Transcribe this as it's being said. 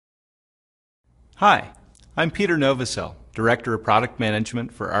Hi, I'm Peter Novosel, Director of Product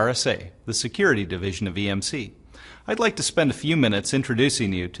Management for RSA, the security division of EMC. I'd like to spend a few minutes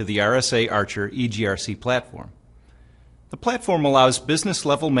introducing you to the RSA Archer eGRC platform. The platform allows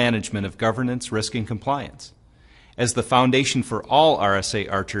business-level management of governance, risk, and compliance. As the foundation for all RSA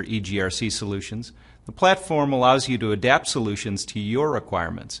Archer eGRC solutions, the platform allows you to adapt solutions to your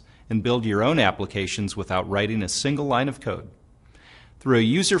requirements and build your own applications without writing a single line of code. Through a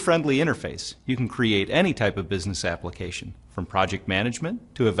user-friendly interface, you can create any type of business application, from project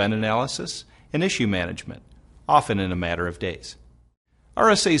management to event analysis and issue management, often in a matter of days.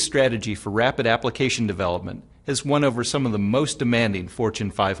 RSA's strategy for rapid application development has won over some of the most demanding Fortune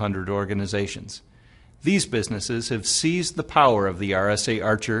 500 organizations. These businesses have seized the power of the RSA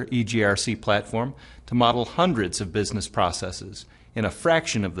Archer eGRC platform to model hundreds of business processes in a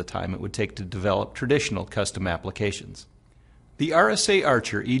fraction of the time it would take to develop traditional custom applications. The RSA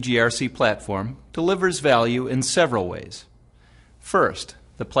Archer eGRC platform delivers value in several ways. First,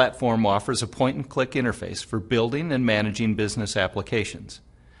 the platform offers a point-and-click interface for building and managing business applications.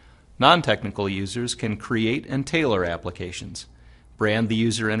 Non-technical users can create and tailor applications, brand the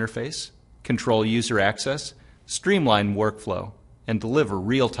user interface, control user access, streamline workflow, and deliver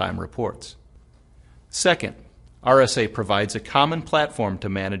real-time reports. Second, RSA provides a common platform to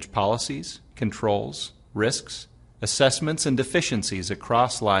manage policies, controls, risks, assessments, and deficiencies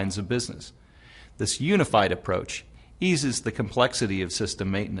across lines of business. This unified approach eases the complexity of system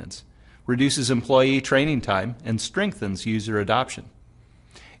maintenance, reduces employee training time, and strengthens user adoption.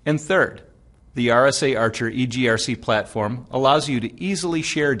 And third, the RSA Archer eGRC platform allows you to easily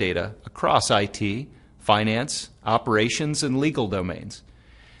share data across IT, finance, operations, and legal domains.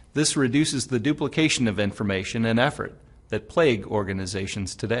 This reduces the duplication of information and effort that plague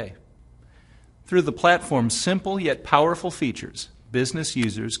organizations today. Through the platform's simple yet powerful features, business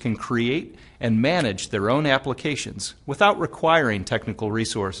users can create and manage their own applications without requiring technical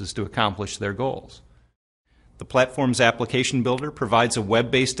resources to accomplish their goals. The platform's application builder provides a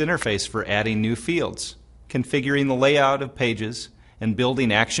web-based interface for adding new fields, configuring the layout of pages, and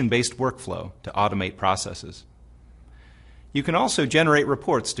building action-based workflow to automate processes. You can also generate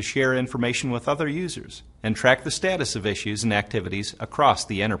reports to share information with other users and track the status of issues and activities across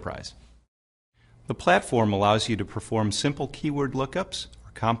the enterprise. The platform allows you to perform simple keyword lookups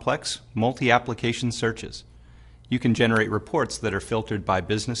or complex multi-application searches. You can generate reports that are filtered by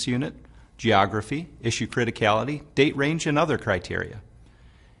business unit, geography, issue criticality, date range, and other criteria.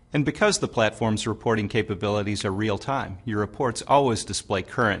 And because the platform's reporting capabilities are real-time, your reports always display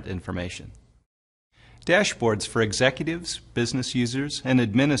current information. Dashboards for executives, business users, and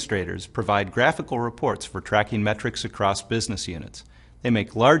administrators provide graphical reports for tracking metrics across business units. They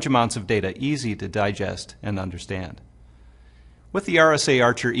make large amounts of data easy to digest and understand. With the RSA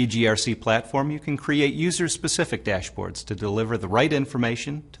Archer eGRC platform, you can create user-specific dashboards to deliver the right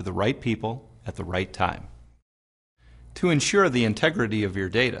information to the right people at the right time. To ensure the integrity of your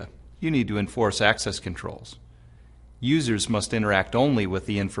data, you need to enforce access controls. Users must interact only with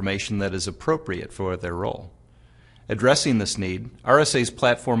the information that is appropriate for their role. Addressing this need, RSA's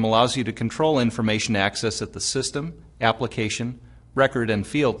platform allows you to control information access at the system, application, record, and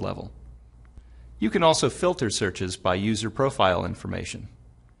field level. You can also filter searches by user profile information.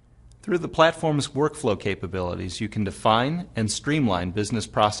 Through the platform's workflow capabilities, you can define and streamline business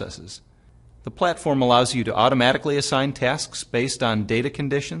processes. The platform allows you to automatically assign tasks based on data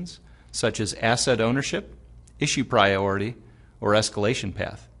conditions, such as asset ownership, issue priority, or escalation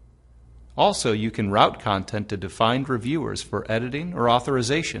path. Also, you can route content to defined reviewers for editing or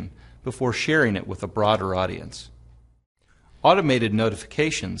authorization before sharing it with a broader audience. Automated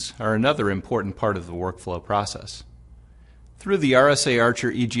notifications are another important part of the workflow process. Through the RSA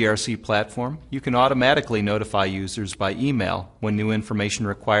Archer eGRC platform, you can automatically notify users by email when new information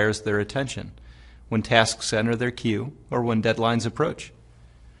requires their attention, when tasks enter their queue, or when deadlines approach.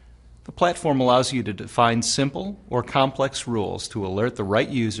 The platform allows you to define simple or complex rules to alert the right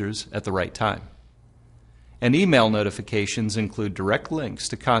users at the right time. And email notifications include direct links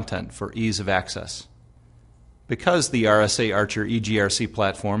to content for ease of access. Because the RSA Archer eGRC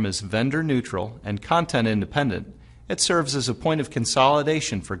platform is vendor neutral and content independent, it serves as a point of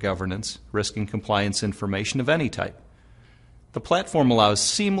consolidation for governance, risk, and compliance information of any type. The platform allows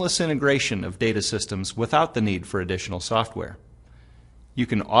seamless integration of data systems without the need for additional software. You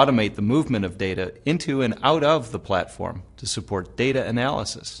can automate the movement of data into and out of the platform to support data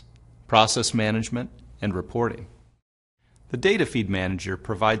analysis, process management, and reporting. The Data Feed Manager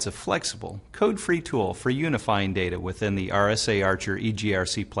provides a flexible, code-free tool for unifying data within the RSA Archer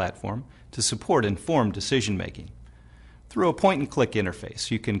eGRC platform to support informed decision-making. Through a point-and-click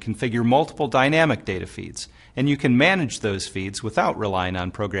interface, you can configure multiple dynamic data feeds, and you can manage those feeds without relying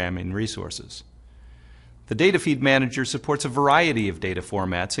on programming resources. The Data Feed Manager supports a variety of data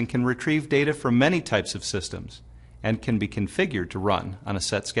formats and can retrieve data from many types of systems, and can be configured to run on a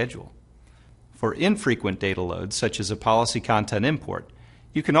set schedule. For infrequent data loads, such as a policy content import,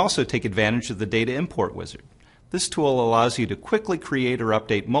 you can also take advantage of the Data Import Wizard. This tool allows you to quickly create or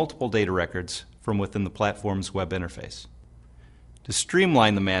update multiple data records from within the platform's web interface. To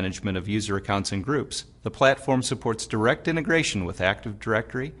streamline the management of user accounts and groups, the platform supports direct integration with Active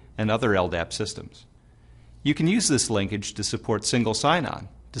Directory and other LDAP systems. You can use this linkage to support single sign-on,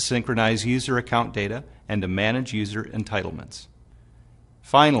 to synchronize user account data, and to manage user entitlements.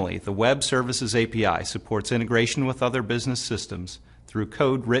 Finally, the Web Services API supports integration with other business systems through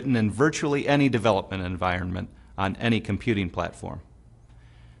code written in virtually any development environment on any computing platform.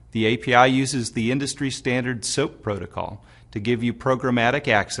 The API uses the industry standard SOAP protocol to give you programmatic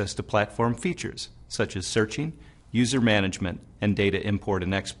access to platform features such as searching, user management, and data import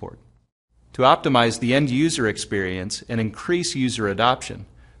and export. To optimize the end-user experience and increase user adoption,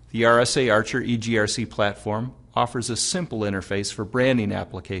 the RSA Archer eGRC platform offers a simple interface for branding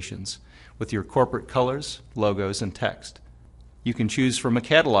applications with your corporate colors, logos, and text. You can choose from a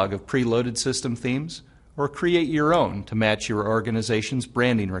catalog of preloaded system themes or create your own to match your organization's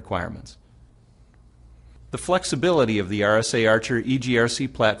branding requirements. The flexibility of the RSA Archer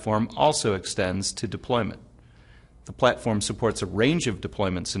eGRC platform also extends to deployment. The platform supports a range of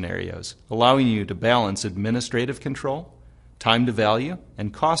deployment scenarios, allowing you to balance administrative control, time to value,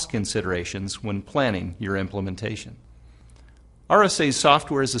 and cost considerations when planning your implementation. RSA's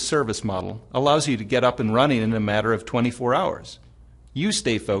software as a service model allows you to get up and running in a matter of 24 hours. You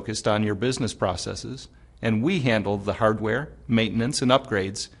stay focused on your business processes, and we handle the hardware, maintenance, and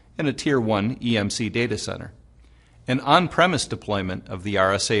upgrades in a Tier 1 EMC data center. An on-premise deployment of the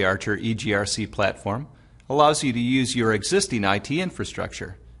RSA Archer eGRC platform allows you to use your existing IT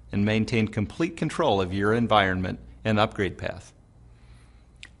infrastructure and maintain complete control of your environment and upgrade path.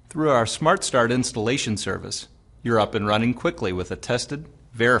 Through our Smart Start installation service, you're up and running quickly with a tested,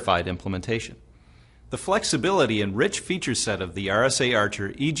 verified implementation. The flexibility and rich feature set of the RSA Archer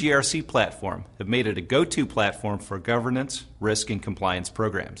eGRC platform have made it a go-to platform for governance, risk, and compliance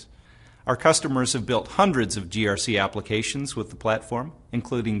programs. Our customers have built hundreds of GRC applications with the platform,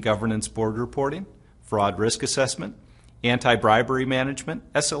 including governance board reporting, fraud risk assessment, anti-bribery management,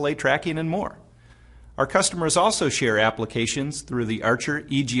 SLA tracking, and more. Our customers also share applications through the Archer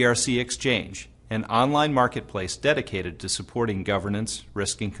eGRC Exchange, an online marketplace dedicated to supporting governance,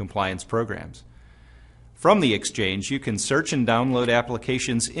 risk, and compliance programs. From the Exchange, you can search and download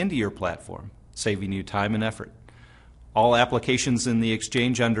applications into your platform, saving you time and effort. All applications in the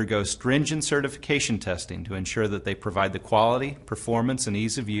Exchange undergo stringent certification testing to ensure that they provide the quality, performance, and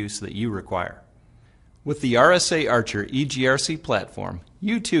ease of use that you require. With the RSA Archer eGRC platform,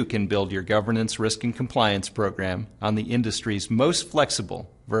 you too can build your governance, risk, and compliance program on the industry's most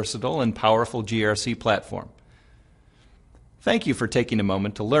flexible, versatile, and powerful GRC platform. Thank you for taking a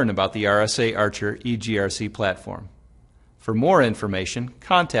moment to learn about the RSA Archer eGRC platform. For more information,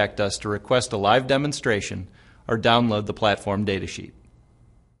 contact us to request a live demonstration or download the platform datasheet.